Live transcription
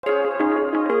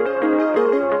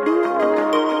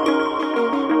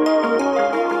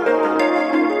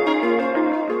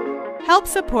Help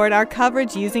support our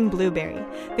coverage using Blueberry,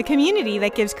 the community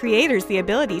that gives creators the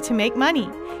ability to make money,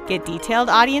 get detailed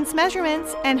audience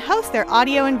measurements, and host their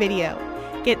audio and video.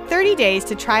 Get 30 days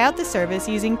to try out the service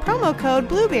using promo code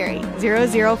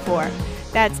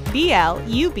Blueberry004. That's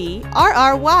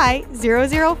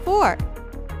BLUBRRY004.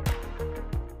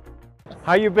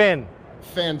 How you been?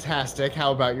 Fantastic.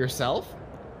 How about yourself?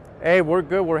 Hey, we're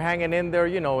good. We're hanging in there.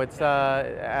 You know, it's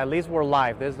at least we're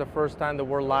live. This is the first time that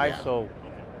we're live, Yeah. so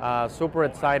super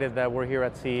excited that we're here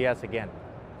at CES again.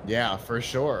 Yeah, for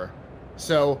sure.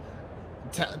 So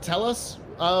tell us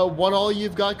what all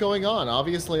you've got going on.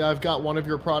 Obviously, I've got one of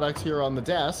your products here on the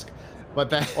desk, but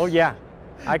that... Oh, yeah.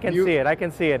 I can see it. I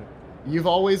can see it. You've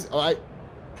always...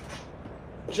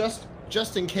 Just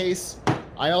in case,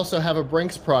 I also have a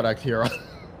Brinks product here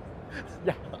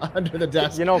yeah. under the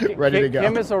desk, you know, ready to go.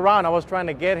 Kim is around. I was trying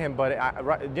to get him, but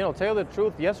you know, tell you the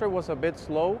truth, yesterday was a bit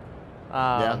slow.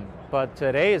 Yeah. But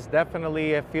today is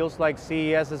definitely, it feels like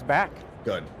CES is back.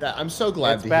 Good. I'm so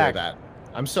glad It's to back. hear that.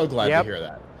 I'm so glad Yep. to hear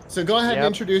that. So go ahead and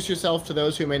introduce yourself to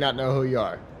those who may not know who you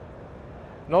are.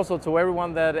 And also to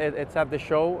everyone that it's at the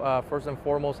show, first and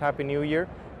foremost, Happy New Year.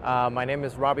 My name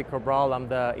is Robbie Cabral. I'm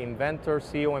the inventor,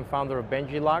 CEO, and founder of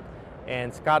Benjilock.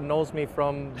 And Scott knows me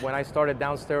from when I started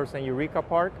downstairs in Eureka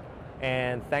Park.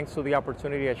 And thanks to the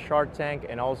opportunity at Shark Tank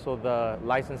and also the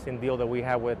licensing deal that we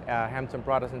have with Hampton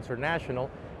Products International,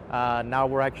 now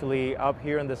we're actually up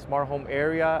here in the smart home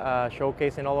area,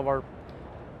 showcasing all of our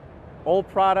old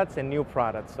products and new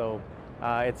products. So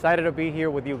excited to be here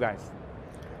with you guys.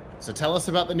 So tell us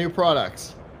about the new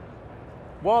products.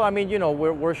 Well, I mean, you know,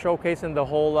 we're showcasing the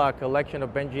whole collection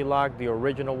of Benjilock, the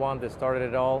original one that started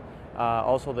it all.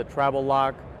 Also the travel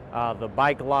lock, the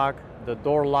bike lock, the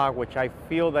door lock, which I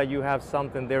feel that you have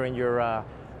something there in your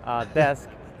desk.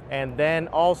 And then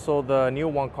also the new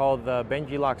one called the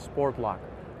Benjilock Sport Lock.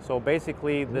 So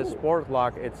basically the Sport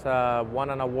Lock, it's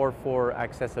won an award for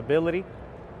accessibility,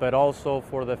 but also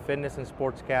for the fitness and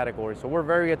sports category. So we're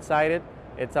very excited.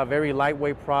 It's a very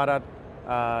lightweight product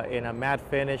in a matte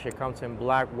finish. It comes in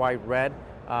black, white, red.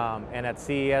 And at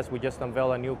CES, we just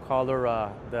unveiled a new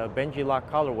color, the Benjilock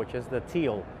color, which is the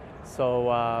teal. So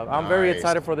I'm very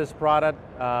excited for this product.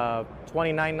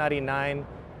 $29.99,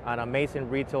 an amazing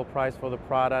retail price for the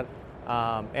product.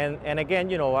 And again,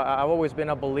 you know, I've always been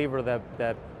a believer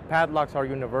that padlocks are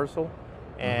universal,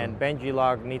 and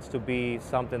Benjilock needs to be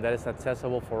something that is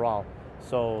accessible for all.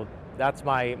 So that's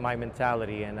my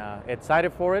mentality, and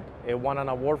excited for it. It won an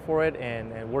award for it,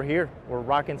 and we're here. We're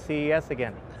rocking CES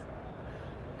again.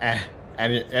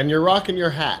 And you're rocking your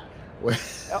hat.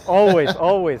 Always,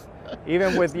 always.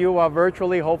 Even with you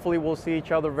virtually, hopefully we'll see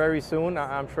each other very soon.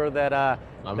 I'm sure that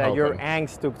that your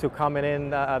angst to coming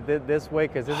in this way,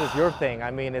 because this is your thing.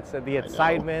 I mean, it's the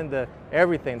excitement, the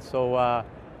everything. So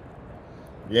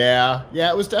yeah,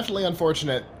 it was definitely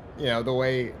unfortunate, you know, the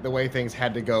way things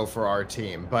had to go for our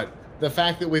team. But the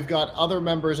fact that we've got other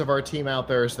members of our team out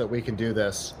there so that we can do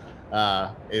this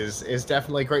is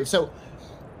definitely great. So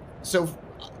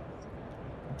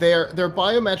they're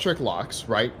biometric locks,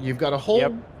 right? You've got a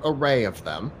whole array of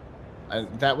them.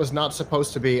 That was not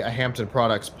supposed to be a Hampton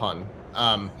Products pun.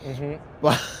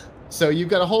 But so you've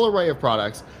got a whole array of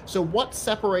products. So what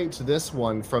separates this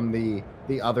one from the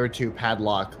other two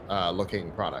padlock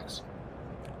looking products?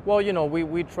 Well, you know,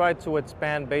 we tried to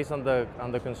expand based on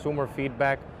the consumer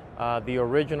feedback. The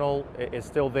original is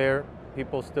still there.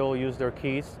 People still use their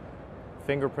keys,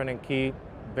 fingerprint and key.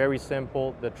 Very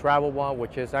simple. The travel one,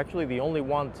 which is actually the only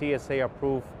one TSA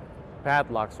approved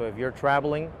padlock. So if you're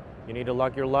traveling, you need to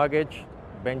lock your luggage,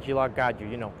 Benjilock got you,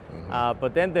 you know.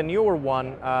 But then the newer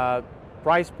one,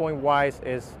 price point wise,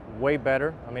 is way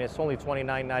better. I mean, it's only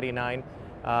 $29.99.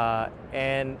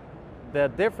 And the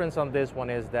difference on this one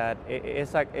is that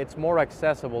it's more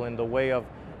accessible in the way of,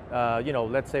 you know,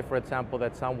 let's say, for example,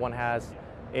 that someone has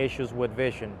issues with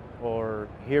vision or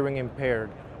hearing impaired.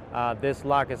 This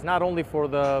lock is not only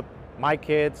for my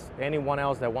kids, anyone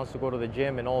else that wants to go to the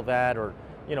gym and all that, or,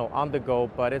 you know, on the go,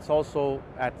 but it's also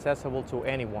accessible to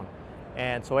anyone.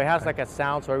 And so it has like a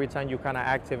sound, so every time you kind of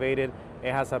activate it,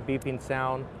 it has a beeping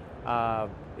sound.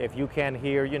 If you can't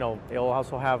hear, you know, it'll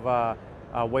also have a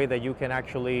way that you can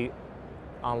actually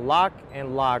unlock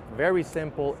and lock. Very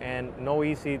simple and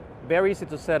very easy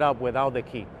to set up without the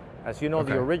key. As you know,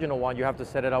 the original one, you have to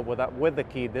set it up with the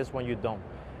key. This one you don't.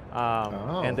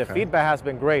 And the feedback has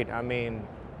been great. I mean,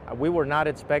 we were not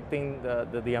expecting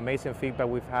the amazing feedback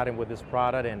we've had with this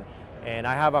product, and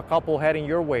I have a couple heading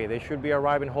your way. They should be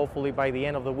arriving hopefully by the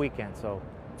end of the weekend. So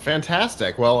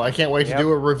fantastic. Well, I can't wait to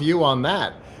do a review on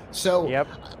that. So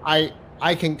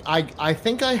I think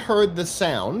I heard the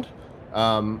sound.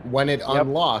 when it Yep.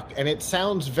 unlocked, and it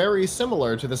sounds very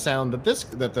similar to the sound that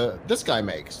this guy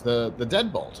makes, the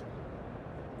deadbolt.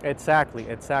 Exactly,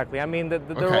 exactly. I mean, they're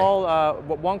Okay. all.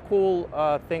 But one cool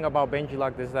thing about Benji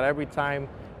Lock is that every time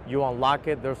you unlock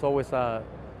it, there's always a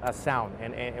sound,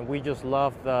 and we just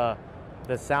love the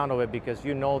sound of it because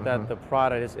you know that the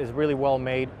product is really well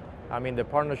made. I mean, the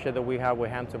partnership that we have with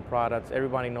Hampton Products,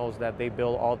 everybody knows that they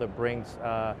build all the Brinks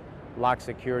lock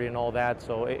security and all that.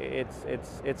 So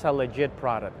it's a legit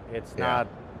product. It's Yeah. not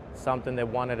something that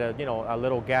wanted a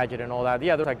little gadget and all that.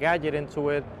 Yeah, there's a gadget into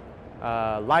it.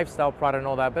 Lifestyle product and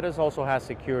all that, but it also has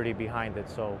security behind it.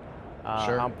 So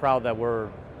Sure. I'm proud that we're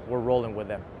rolling with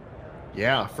them.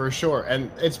 Yeah, for sure.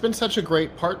 And it's been such a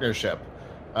great partnership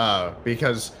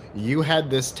because you had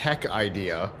this tech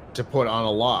idea to put on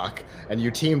a lock, and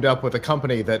you teamed up with a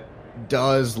company that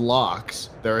does locks.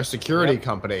 They're a security Yep.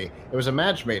 company. It was a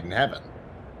match made in heaven.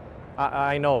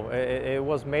 I know it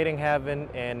was made in heaven,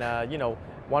 and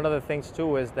one of the things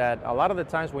too is that a lot of the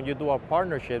times when you do a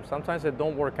partnership, sometimes it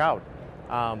don't work out.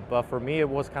 But for me, it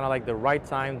was kind of like the right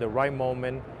time, the right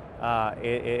moment.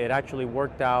 It actually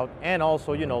worked out, and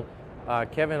also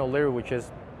Kevin O'Leary, which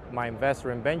is my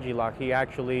investor in Benji Lock, he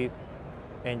actually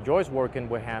enjoys working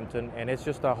with Hampton, and it's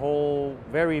just a whole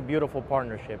very beautiful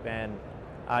partnership, and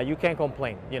you can't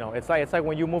complain. It's like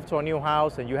when you move to a new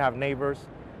house and you have neighbors,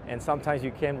 and sometimes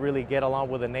you can't really get along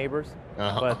with the neighbors,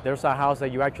 but there's a house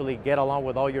that you actually get along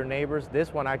with all your neighbors.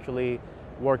 This one actually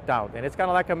worked out, and it's kind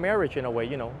of like a marriage in a way.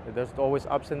 There's always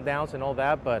ups and downs and all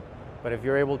that, but if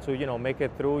you're able to make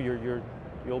it through,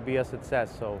 you'll be a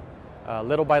success. So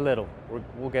little by little,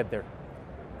 we'll get there.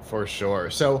 For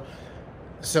sure. So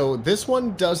this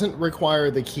one doesn't require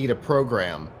the key to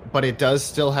program, but it does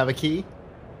still have a key?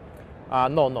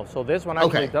 No. So this one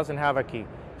actually Okay. doesn't have a key.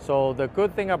 So the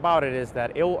good thing about it is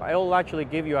that it'll actually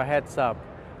give you a heads up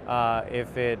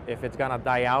if it's gonna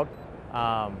die out.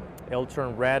 It'll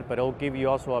turn red, but it'll give you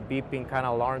also a beeping kind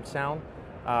of alarm sound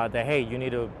that hey, you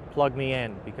need to plug me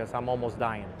in because I'm almost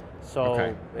dying. So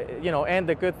Okay. and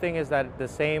the good thing is that the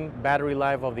same battery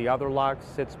life of the other locks,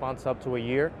 6 months up to a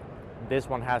year. This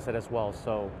one has it as well.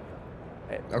 So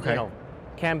Okay.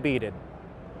 can't beat it.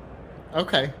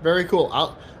 Okay, very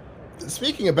cool.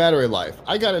 Speaking of battery life,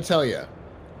 I gotta tell you,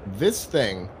 this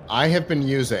thing I have been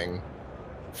using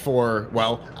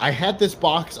I had this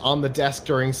box on the desk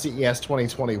during CES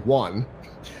 2021.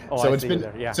 Oh, so I it's see been you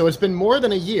there. Yeah. so it's been more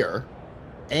than a year,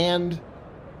 and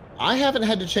I haven't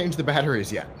had to change the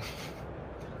batteries yet.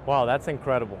 Wow, that's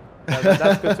incredible.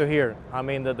 That's good to hear. I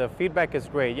mean, the feedback is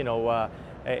great.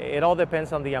 It all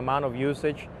depends on the amount of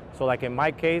usage. So like in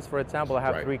my case, for example, I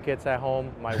have Right. 3 kids at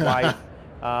home, my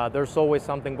wife. There's always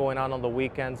something going on the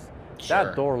weekends. Sure.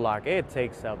 That door lock, it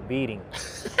takes a beating.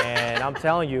 And I'm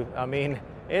telling you, I mean,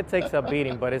 it takes a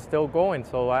beating, but it's still going.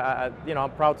 So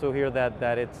I'm proud to hear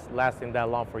that it's lasting that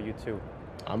long for you too.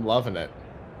 I'm loving it.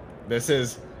 This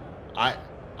is, I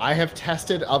have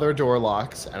tested other door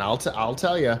locks, and I'll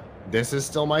tell you, this is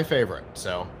still my favorite.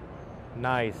 So,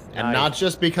 Nice. and nice. not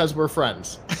just because we're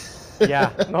friends.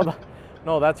 Yeah,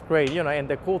 no, that's great. And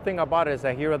the cool thing about it is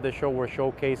that here at the show, we're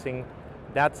showcasing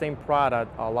that same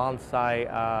product alongside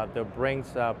the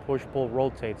Brinks push-pull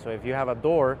rotate. So if you have a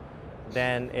door,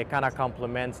 then it kind of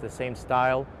complements the same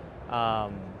style.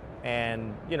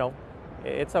 And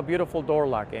it's a beautiful door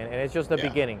lock, and it's just the Yeah.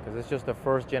 beginning because it's just the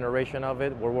first generation of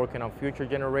it. We're working on future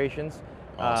generations.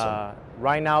 Awesome.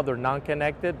 Right now they're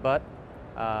non-connected, but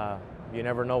you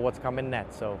never know what's coming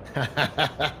next. So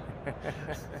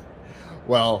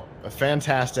Well,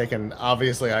 fantastic, and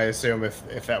obviously I assume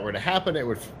if that were to happen, it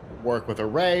would work with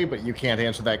Array, but you can't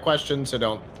answer that question, so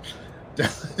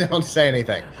don't say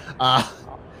anything.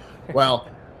 Well,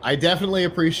 I definitely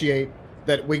appreciate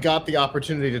that we got the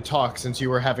opportunity to talk since you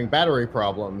were having battery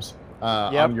problems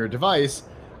Yep. on your device.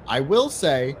 I will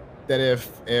say that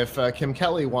if Kim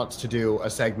Kelly wants to do a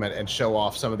segment and show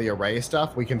off some of the Array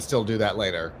stuff, we can still do that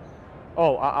later.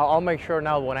 Oh, I'll make sure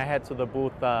now when I head to the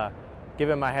booth, give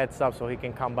him a heads up so he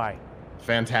can come by.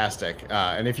 Fantastic.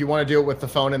 And if you want to do it with the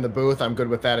phone in the booth, I'm good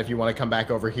with that. If you want to come back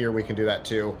over here, we can do that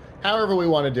too. However we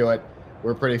want to do it,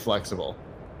 we're pretty flexible.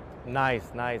 Nice.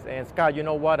 And Scott, you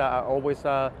know what? I'm always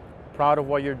proud of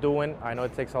what you're doing. I know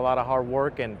it takes a lot of hard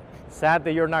work, and sad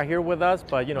that you're not here with us,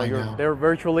 but I you're know. there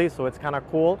virtually, so it's kind of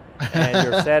cool.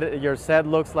 And your set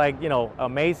looks like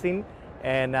amazing,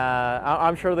 and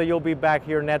I'm sure that you'll be back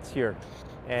here next year.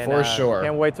 And, For sure.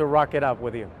 Can't wait to rock it up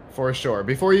with you. For sure.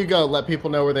 Before you go, let people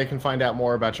know where they can find out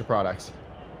more about your products.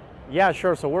 Yeah,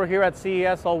 sure. So we're here at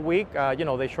CES all week.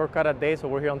 They shortcut a day, so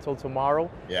we're here until tomorrow.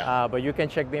 Yeah. But you can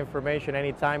check the information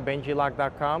anytime,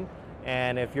 benjilock.com.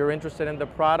 And if you're interested in the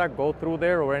product, go through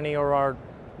there or any of our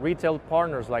retail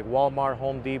partners like Walmart,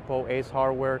 Home Depot, Ace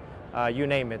Hardware, you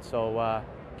name it. So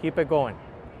keep it going.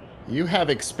 You have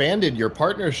expanded your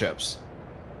partnerships.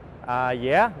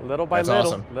 Yeah, little by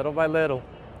little.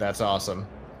 That's awesome.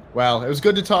 Well, it was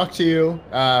good to talk to you.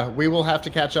 We will have to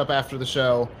catch up after the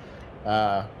show.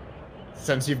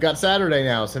 Since you've got Saturday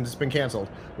now, since it's been canceled,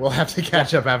 we'll have to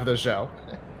catch up after the show.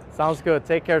 Sounds good.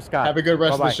 Take care, Scott. Have a good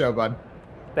rest of the show, bud.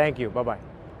 Thank you. Bye-bye.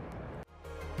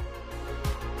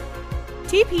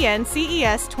 TPN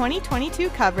CES 2022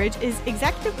 coverage is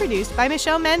executive produced by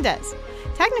Michelle Mendez.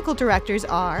 Technical directors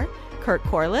are Kurt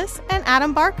Corliss and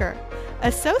Adam Barker.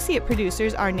 Associate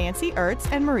producers are Nancy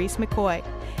Ertz and Maurice McCoy.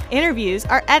 Interviews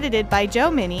are edited by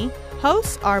Joe Minnie.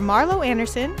 Hosts are Marlo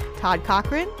Anderson, Todd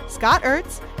Cochran, Scott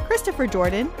Ertz, Christopher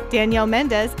Jordan, Danielle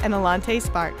Mendez, and Alante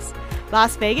Sparks.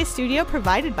 Las Vegas studio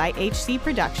provided by HC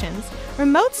Productions.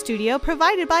 Remote studio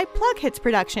provided by Plug Hits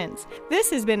Productions. This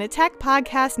has been a Tech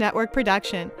Podcast Network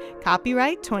production.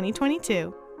 Copyright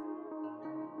 2022.